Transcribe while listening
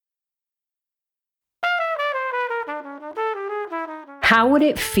How would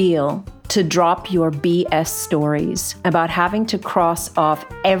it feel to drop your BS stories about having to cross off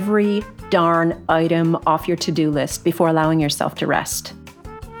every darn item off your to-do list before allowing yourself to rest?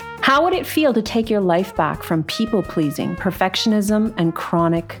 How would it feel to take your life back from people-pleasing, perfectionism, and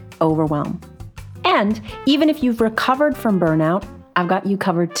chronic overwhelm? And even if you've recovered from burnout, I've got you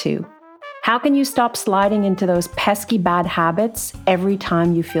covered too. How can you stop sliding into those pesky bad habits every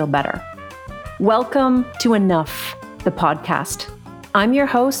time you feel better? Welcome to Enough, the podcast. I'm your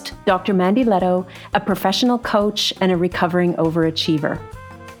host, Dr. Mandy Leto, a professional coach and a recovering overachiever.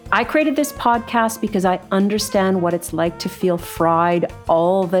 I created this podcast because I understand what it's like to feel fried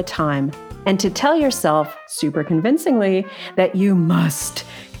all the time and to tell yourself, super convincingly, that you must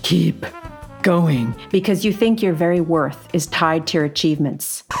keep going because you think your very worth is tied to your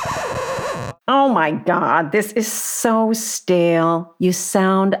achievements. Oh my God, this is so stale. You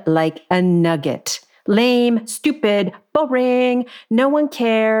sound like a nugget. Lame, stupid, boring, no one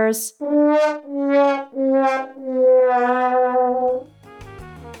cares.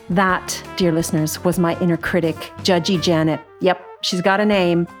 That, dear listeners, was my inner critic, Judgy Janet. Yep, she's got a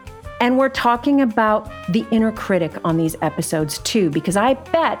name. And we're talking about the inner critic on these episodes too, because I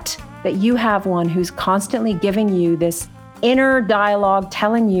bet that you have one who's constantly giving you this inner dialogue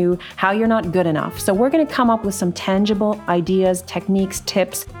telling you how you're not good enough. So we're going to come up with some tangible ideas, techniques,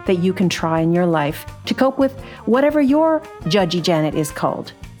 tips that you can try in your life to cope with whatever your Judgy Janet is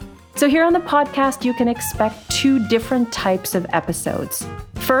called. So here on the podcast, you can expect two different types of episodes.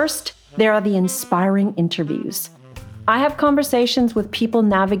 First, there are the inspiring interviews. I have conversations with people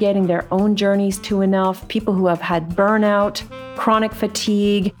navigating their own journeys to enough, people who have had burnout, chronic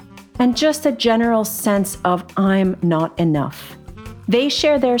fatigue, and just a general sense of I'm not enough. They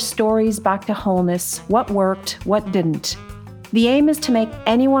share their stories back to wholeness, what worked, what didn't. The aim is to make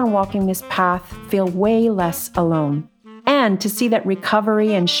anyone walking this path feel way less alone, and to see that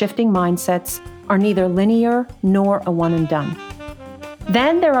recovery and shifting mindsets are neither linear nor a one and done.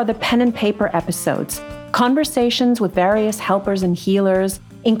 Then there are the pen and paper episodes, conversations with various helpers and healers,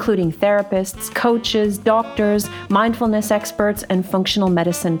 including therapists, coaches, doctors, mindfulness experts, and functional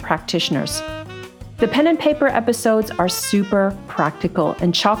medicine practitioners. The pen and paper episodes are super practical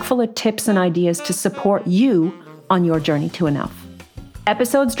and chock full of tips and ideas to support you on your journey to enough.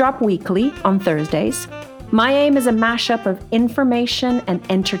 Episodes drop weekly on Thursdays. My aim is a mashup of information and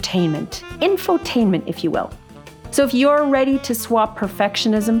entertainment, infotainment, if you will. So if you're ready to swap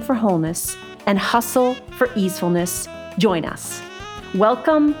perfectionism for wholeness and hustle for easefulness, join us.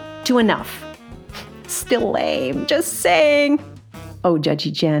 Welcome to Enough. Still lame, just saying. Oh,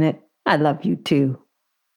 Judgy Janet, I love you too.